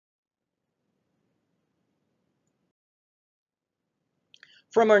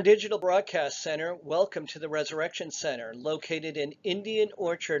From our digital broadcast center, welcome to the Resurrection Center, located in Indian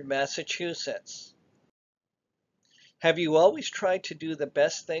Orchard, Massachusetts. Have you always tried to do the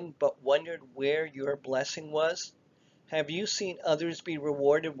best thing but wondered where your blessing was? Have you seen others be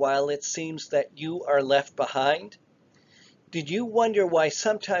rewarded while it seems that you are left behind? Did you wonder why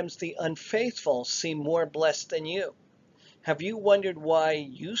sometimes the unfaithful seem more blessed than you? Have you wondered why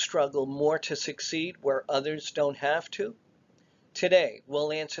you struggle more to succeed where others don't have to? Today,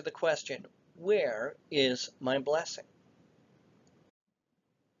 we'll answer the question, where is my blessing?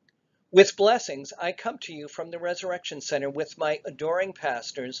 With blessings, I come to you from the Resurrection Center with my adoring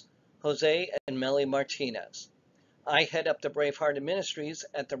pastors, Jose and Melly Martinez. I head up the Bravehearted Ministries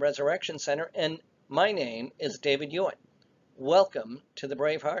at the Resurrection Center, and my name is David Ewen. Welcome to the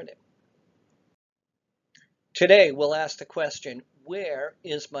Bravehearted. Today, we'll ask the question, where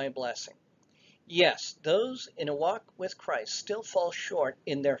is my blessing? Yes, those in a walk with Christ still fall short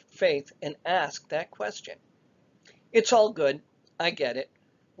in their faith and ask that question. It's all good. I get it.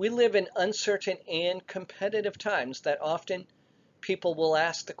 We live in uncertain and competitive times that often people will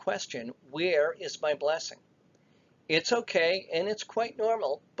ask the question, where is my blessing? It's okay and it's quite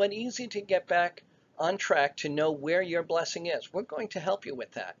normal, but easy to get back on track to know where your blessing is. We're going to help you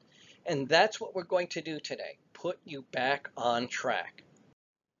with that. And that's what we're going to do today, put you back on track.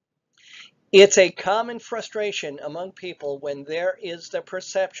 It's a common frustration among people when there is the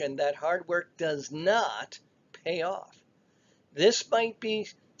perception that hard work does not pay off. This might be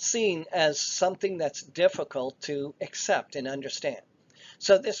seen as something that's difficult to accept and understand.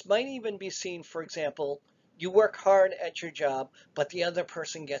 So this might even be seen, for example, you work hard at your job, but the other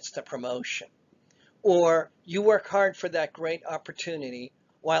person gets the promotion. Or you work hard for that great opportunity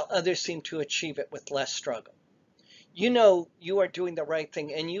while others seem to achieve it with less struggle. You know you are doing the right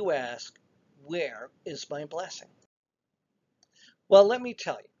thing and you ask, where is my blessing? Well, let me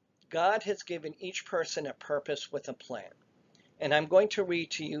tell you, God has given each person a purpose with a plan. And I'm going to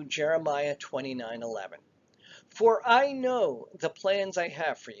read to you Jeremiah 29:11. For I know the plans I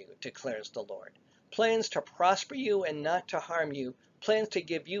have for you, declares the Lord. Plans to prosper you and not to harm you, plans to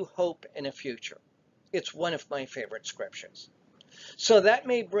give you hope and a future. It's one of my favorite scriptures. So that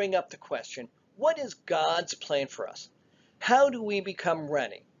may bring up the question, what is God's plan for us? How do we become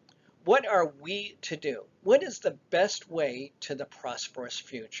ready? What are we to do? What is the best way to the prosperous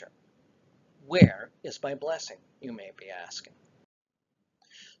future? Where is my blessing, you may be asking.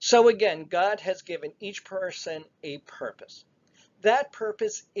 So again, God has given each person a purpose. That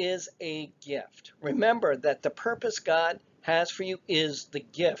purpose is a gift. Remember that the purpose God has for you is the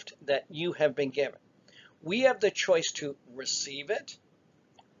gift that you have been given. We have the choice to receive it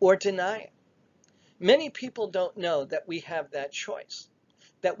or deny it. Many people don't know that we have that choice,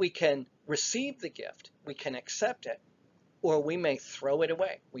 that we can receive the gift, we can accept it, or we may throw it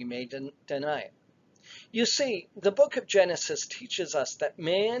away, we may deny it. You see, the book of Genesis teaches us that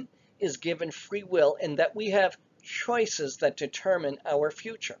man is given free will and that we have choices that determine our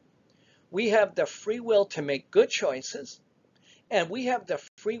future. We have the free will to make good choices, and we have the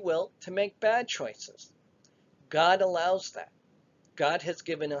free will to make bad choices. God allows that. God has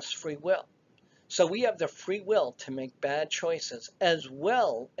given us free will. So we have the free will to make bad choices as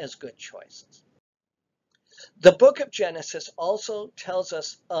well as good choices. The book of Genesis also tells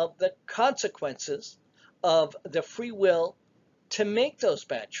us of the consequences of the free will to make those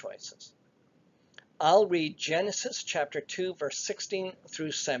bad choices. I'll read Genesis chapter 2, verse 16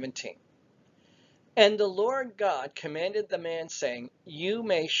 through 17. And the Lord God commanded the man, saying, You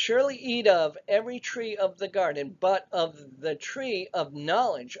may surely eat of every tree of the garden, but of the tree of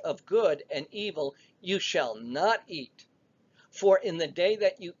knowledge of good and evil you shall not eat. For in the day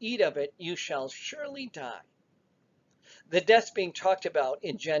that you eat of it, you shall surely die. The death being talked about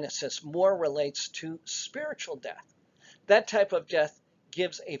in Genesis more relates to spiritual death. That type of death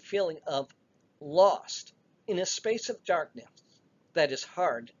gives a feeling of lost in a space of darkness that is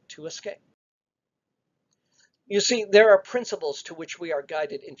hard to escape. You see, there are principles to which we are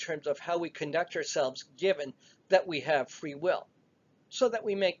guided in terms of how we conduct ourselves given that we have free will, so that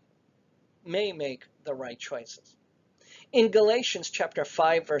we may make the right choices. In Galatians chapter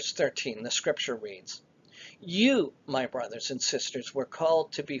 5, verse 13, the scripture reads, You, my brothers and sisters, were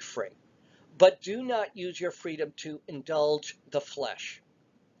called to be free, but do not use your freedom to indulge the flesh.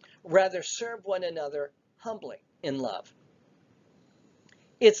 Rather, serve one another humbly in love.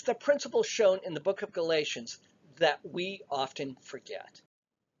 It's the principle shown in the book of Galatians that we often forget.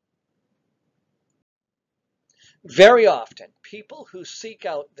 Very often, people who seek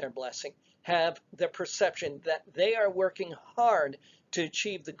out their blessing have the perception that they are working hard to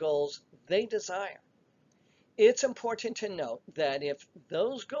achieve the goals they desire. It's important to note that if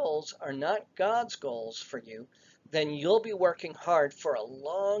those goals are not God's goals for you, then you'll be working hard for a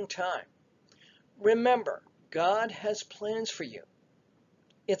long time. Remember, God has plans for you.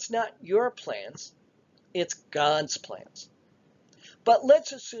 It's not your plans, it's God's plans. But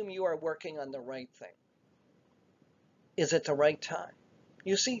let's assume you are working on the right thing. Is it the right time?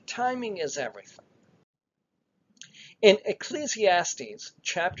 You see, timing is everything. In Ecclesiastes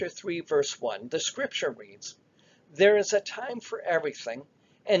chapter 3, verse 1, the scripture reads, "There is a time for everything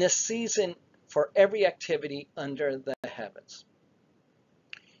and a season for every activity under the heavens."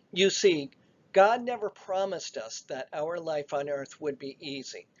 You see, God never promised us that our life on earth would be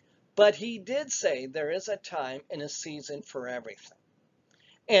easy, but He did say there is a time and a season for everything.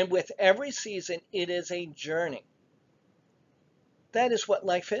 And with every season, it is a journey. That is what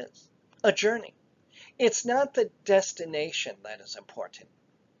life is, a journey. It's not the destination that is important.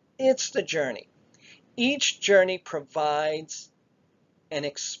 It's the journey. Each journey provides an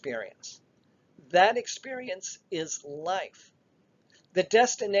experience. That experience is life. The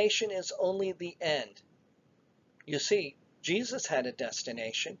destination is only the end. You see, Jesus had a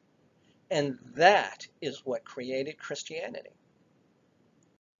destination, and that is what created Christianity.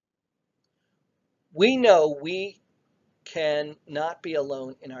 We know we cannot be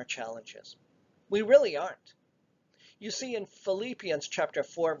alone in our challenges. We really aren't. You see, in Philippians chapter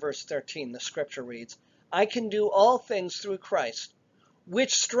 4, verse 13, the scripture reads, "I can do all things through Christ,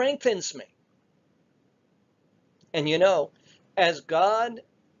 which strengthens me." And you know, as God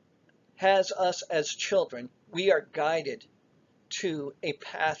has us as children, we are guided to a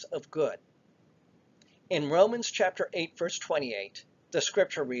path of good. In Romans chapter 8, verse 28, the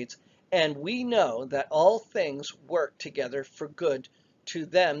scripture reads, "And we know that all things work together for good to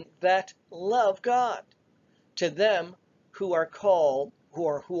them that love God, to them who are called,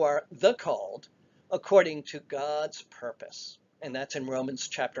 who are the called, according to God's purpose." And that's in Romans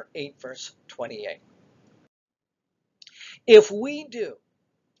chapter 8, verse 28. If we do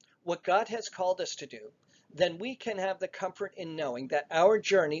what God has called us to do, then we can have the comfort in knowing that our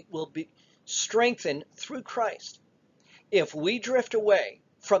journey will be strengthened through Christ. If we drift away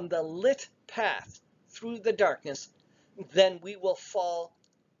from the lit path through the darkness, then we will fall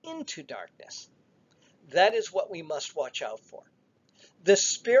into darkness. That is what we must watch out for. The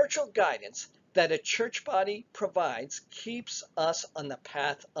spiritual guidance that a church body provides keeps us on the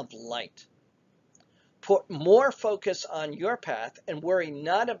path of light. Put more focus on your path and worry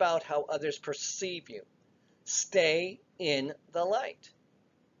not about how others perceive you. Stay in the light.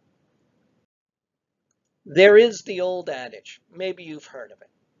 There is the old adage, maybe you've heard of it.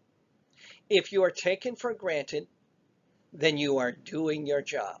 If you are taken for granted, then you are doing your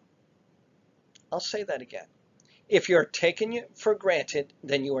job. I'll say that again. If you're taken for granted,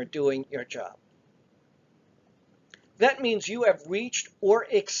 then you are doing your job. That means you have reached or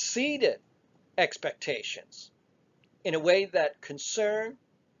exceeded expectations in a way that concern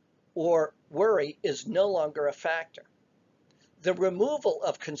or worry is no longer a factor. The removal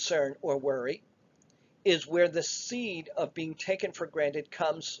of concern or worry is where the seed of being taken for granted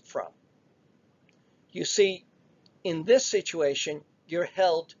comes from. You see, in this situation, you're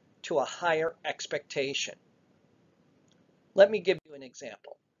held to a higher expectation. Let me give you an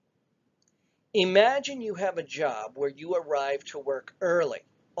example. Imagine you have a job where you arrive to work early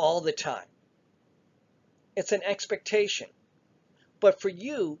all the time. It's an expectation, but for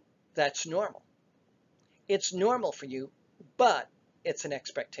you, that's normal. It's normal for you, but it's an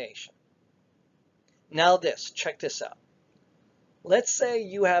expectation. Now check this out. Let's say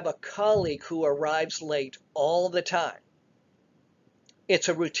you have a colleague who arrives late all the time. It's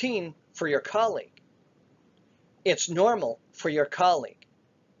a routine for your colleague. It's normal for your colleague,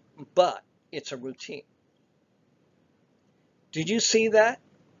 but it's a routine. Did you see that?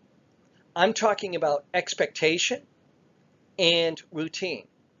 I'm talking about expectation and routine.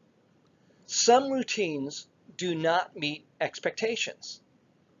 Some routines do not meet expectations.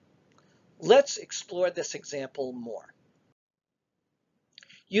 Let's explore this example more.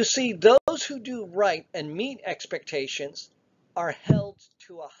 You see, those who do right and meet expectations are held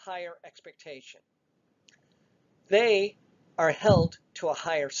to a higher expectation. They are held to a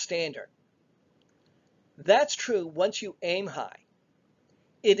higher standard. That's true once you aim high.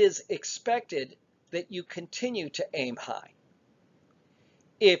 It is expected that you continue to aim high.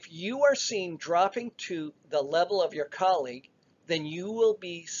 If you are seen dropping to the level of your colleague, then you will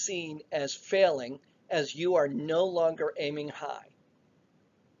be seen as failing, as you are no longer aiming high.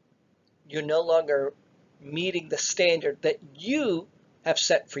 You're no longer meeting the standard that you have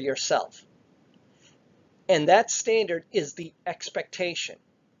set for yourself. And that standard is the expectation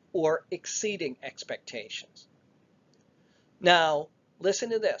or exceeding expectations. Now,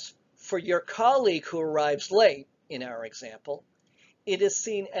 listen to this. For your colleague who arrives late, in our example, it is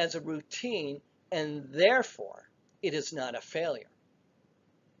seen as a routine and therefore it is not a failure.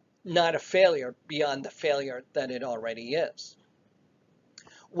 Not a failure beyond the failure that it already is.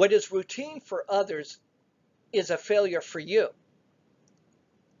 What is routine for others is a failure for you.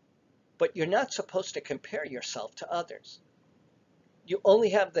 But you're not supposed to compare yourself to others. You only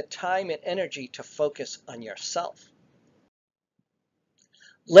have the time and energy to focus on yourself.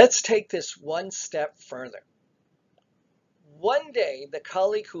 Let's take this one step further. One day, the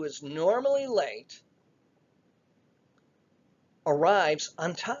colleague who is normally late arrives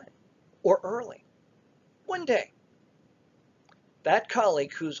on time or early. One day. That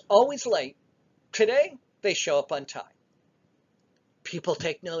colleague who's always late, today they show up on time. People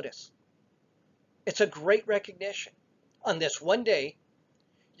take notice. It's a great recognition. On this one day,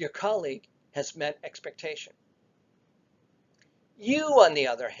 your colleague has met expectation. You, on the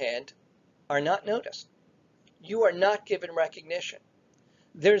other hand, are not noticed. You are not given recognition.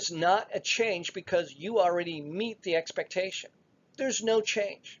 There's not a change because you already meet the expectation. There's no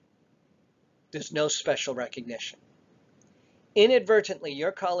change. There's no special recognition. Inadvertently,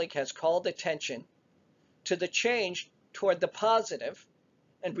 your colleague has called attention to the change toward the positive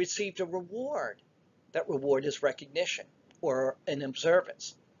and received a reward. That reward is recognition or an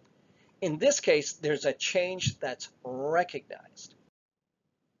observance. In this case, there's a change that's recognized.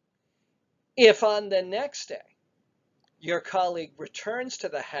 If on the next day, your colleague returns to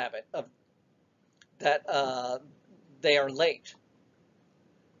the habit of that they are late,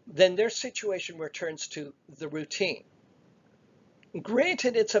 then their situation returns to the routine.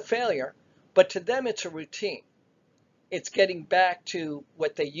 Granted, it's a failure, but to them it's a routine. It's getting back to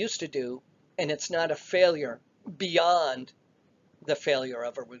what they used to do, and it's not a failure beyond the failure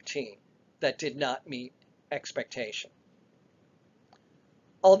of a routine that did not meet expectation.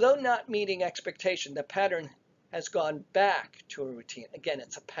 Although not meeting expectation, the pattern has gone back to a routine. Again,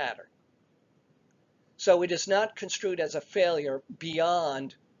 it's a pattern. So it is not construed as a failure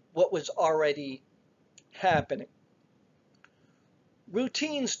beyond what was already happening.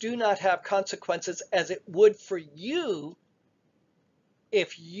 Routines do not have consequences as it would for you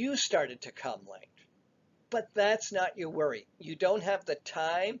if you started to come late. But that's not your worry. You don't have the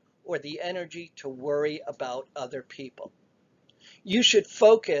time or the energy to worry about other people. You should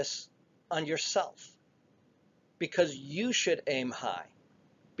focus on yourself because you should aim high,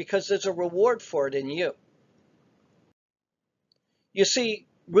 because there's a reward for it in you. You see,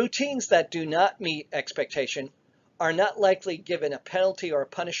 routines that do not meet expectation are not likely given a penalty or a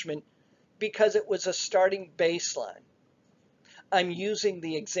punishment because it was a starting baseline. I'm using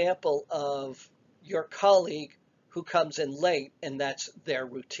the example of your colleague who comes in late and that's their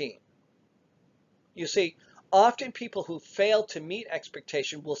routine. You see, often people who fail to meet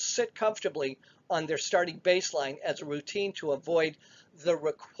expectation will sit comfortably on their starting baseline as a routine to avoid the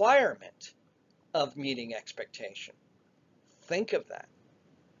requirement of meeting expectation. Think of that.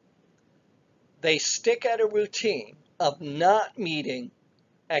 They stick at a routine of not meeting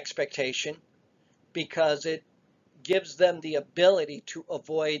expectation because it gives them the ability to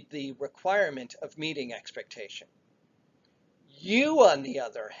avoid the requirement of meeting expectation. You, on the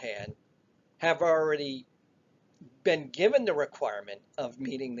other hand, have already been given the requirement of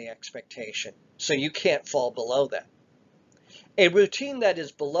meeting the expectation, so you can't fall below that. A routine that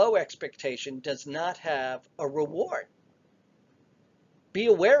is below expectation does not have a reward. Be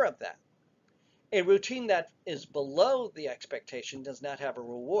aware of that. A routine that is below the expectation does not have a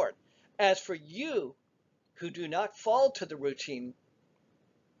reward. As for you, who do not fall to the routine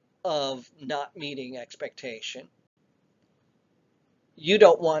of not meeting expectation, you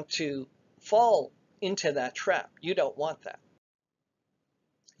don't want to fall into that trap. You don't want that.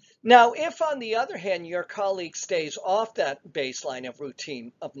 Now, if on the other hand, your colleague stays off that baseline of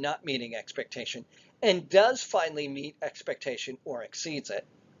routine of not meeting expectation and does finally meet expectation or exceeds it,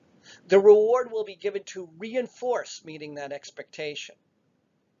 the reward will be given to reinforce meeting that expectation.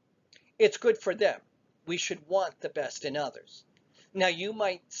 It's good for them. We should want the best in others. Now, you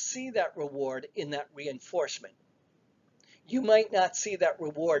might see that reward in that reinforcement. You might not see that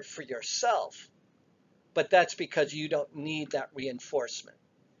reward for yourself, but that's because you don't need that reinforcement.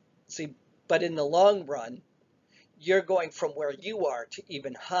 See, but in the long run, you're going from where you are to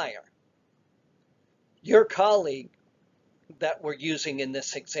even higher. Your colleague that we're using in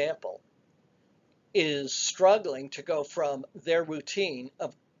this example is struggling to go from their routine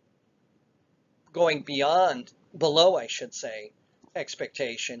of going below, I should say,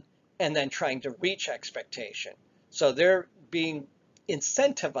 expectation, and then trying to reach expectation. So they're being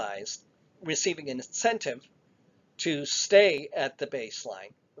incentivized, receiving an incentive to stay at the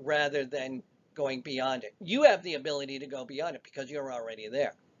baseline rather than going beyond it. You have the ability to go beyond it because you're already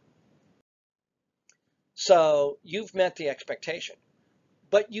there. So you've met the expectation,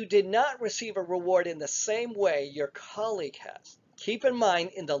 but you did not receive a reward in the same way your colleague has. Keep in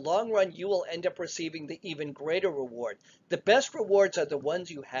mind, in the long run, you will end up receiving the even greater reward. The best rewards are the ones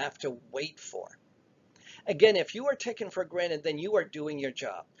you have to wait for. Again, if you are taken for granted, then you are doing your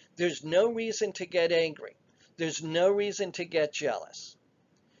job. There's no reason to get angry. There's no reason to get jealous.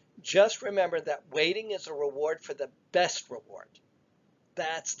 Just remember that waiting is a reward for the best reward.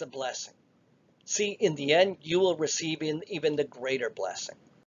 That's the blessing. See, in the end, you will receive even the greater blessing.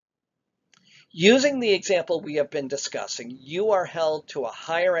 Using the example we have been discussing, you are held to a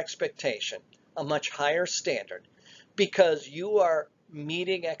higher expectation, a much higher standard, because you are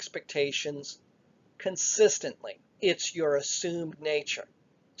meeting expectations consistently. It's your assumed nature.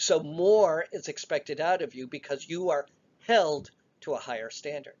 So more is expected out of you because you are held to a higher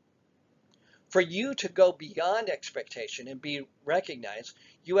standard. For you to go beyond expectation and be recognized,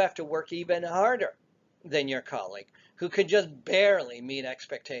 you have to work even harder than your colleague who can just barely meet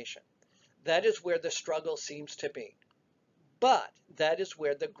expectation. That is where the struggle seems to be. But that is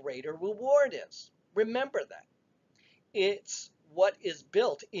where the greater reward is. Remember that. It's what is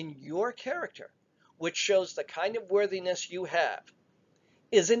built in your character, which shows the kind of worthiness you have.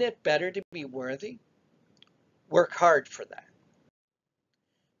 Isn't it better to be worthy? Work hard for that.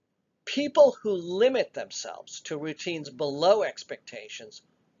 People who limit themselves to routines below expectations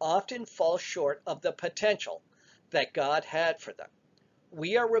often fall short of the potential that God had for them.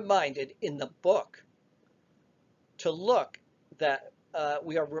 We are reminded in the book to look that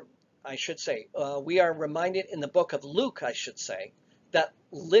we are reminded in the book of Luke, I should say, that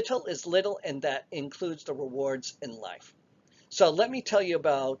little is little and that includes the rewards in life. So let me tell you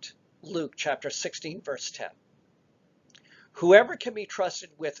about Luke chapter 16, verse 10. Whoever can be trusted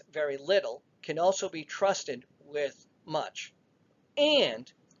with very little can also be trusted with much. And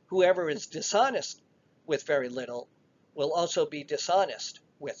whoever is dishonest with very little will also be dishonest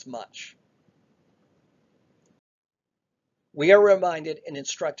with much. We are reminded and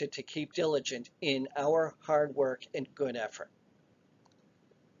instructed to keep diligent in our hard work and good effort.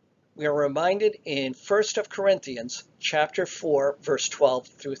 We are reminded in 1 Corinthians chapter 4, verse 12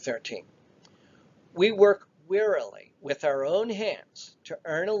 through 13. We work wearily with our own hands to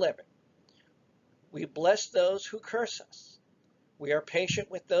earn a living. We bless those who curse us. We are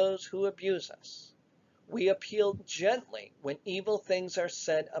patient with those who abuse us. We appeal gently when evil things are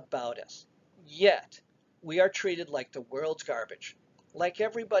said about us. Yet, we are treated like the world's garbage, like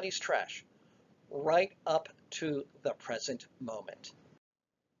everybody's trash, right up to the present moment.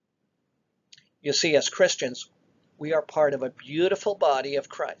 You see, as Christians, we are part of a beautiful body of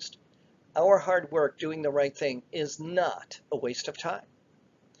Christ. Our hard work doing the right thing is not a waste of time.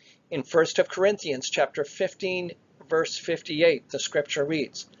 In 1 Corinthians chapter 15, verse 58, the scripture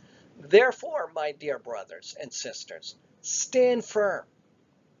reads, "Therefore, my dear brothers and sisters, stand firm.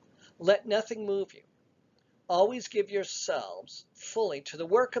 Let nothing move you. Always give yourselves fully to the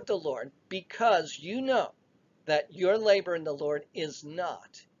work of the Lord, because you know that your labor in the Lord is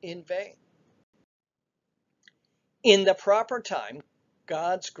not in vain." In the proper time,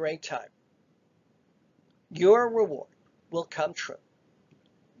 God's great time, your reward will come true.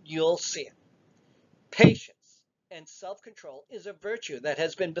 You'll see it. Patience and self-control is a virtue that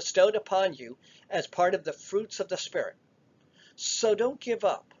has been bestowed upon you as part of the fruits of the Spirit. So don't give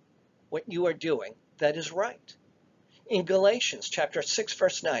up what you are doing that is right. In Galatians chapter 6,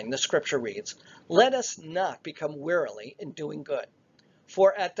 verse 9, the scripture reads, "Let us not become weary in doing good,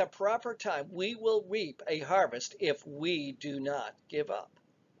 for at the proper time we will reap a harvest if we do not give up."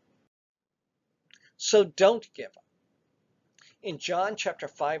 So don't give up. In John chapter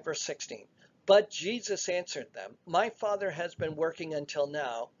 5, verse 16, "But Jesus answered them, My Father has been working until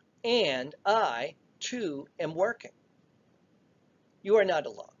now, and I too am working." You are not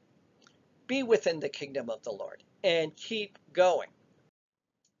alone. Be within the kingdom of the Lord and keep going.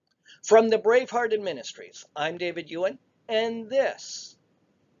 From the Bravehearted Ministries, I'm David Ewen, and this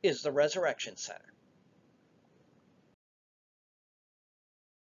is the Resurrection Center.